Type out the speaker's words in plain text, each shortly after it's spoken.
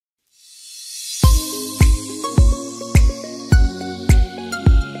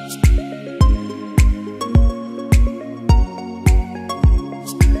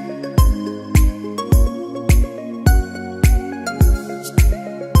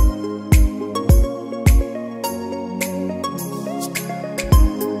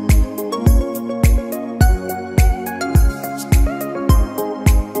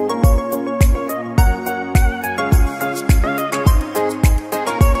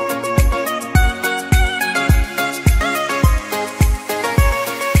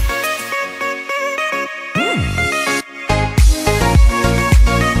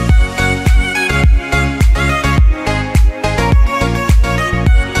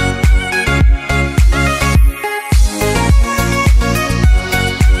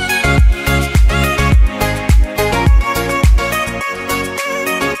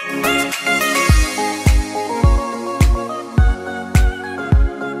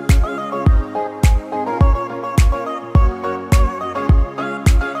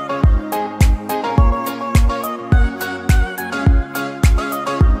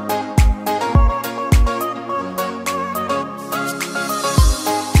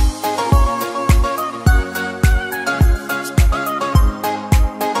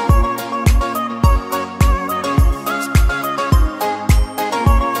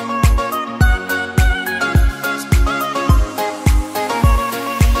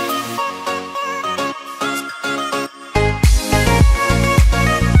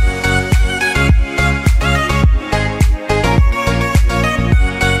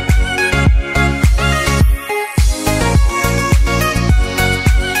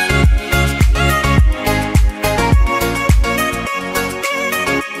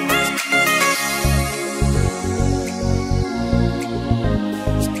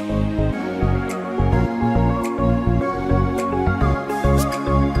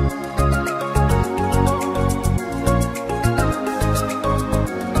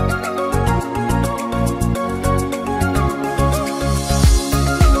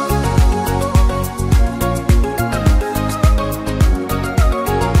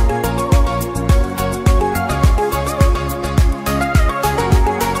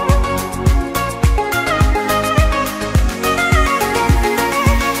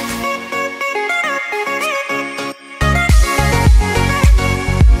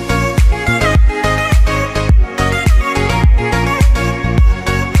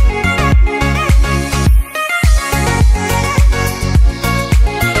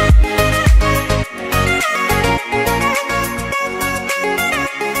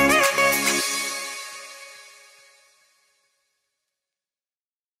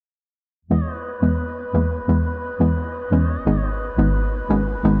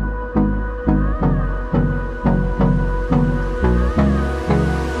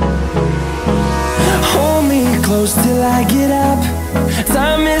close till I get up.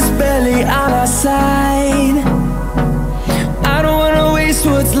 Time is barely on our side. I don't wanna waste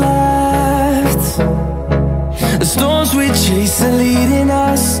what's left. The storms we chase are leading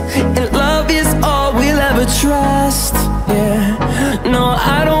us, and love is all we'll ever trust. Yeah, no,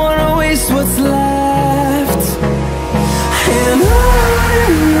 I don't wanna waste what's left. And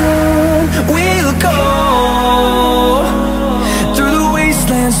on we'll go, through the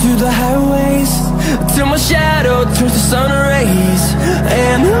wastelands, through the highways, till my shadow turns to sun rays.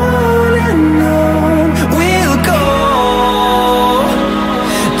 And on we'll go,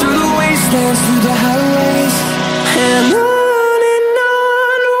 through the wastelands, through the highways, and on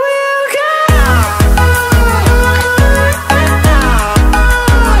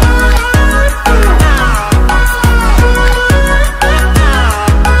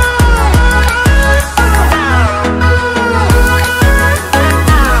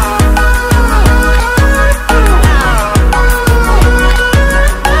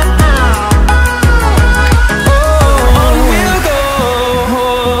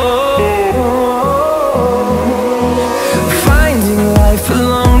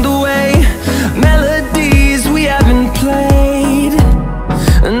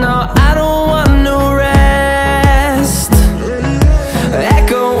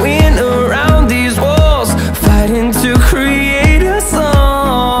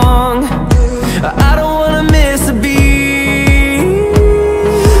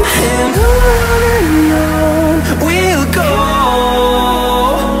we'll go.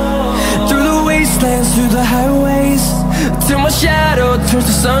 Through the highways, till my shadow turns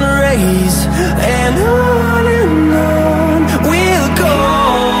to sun rays. And on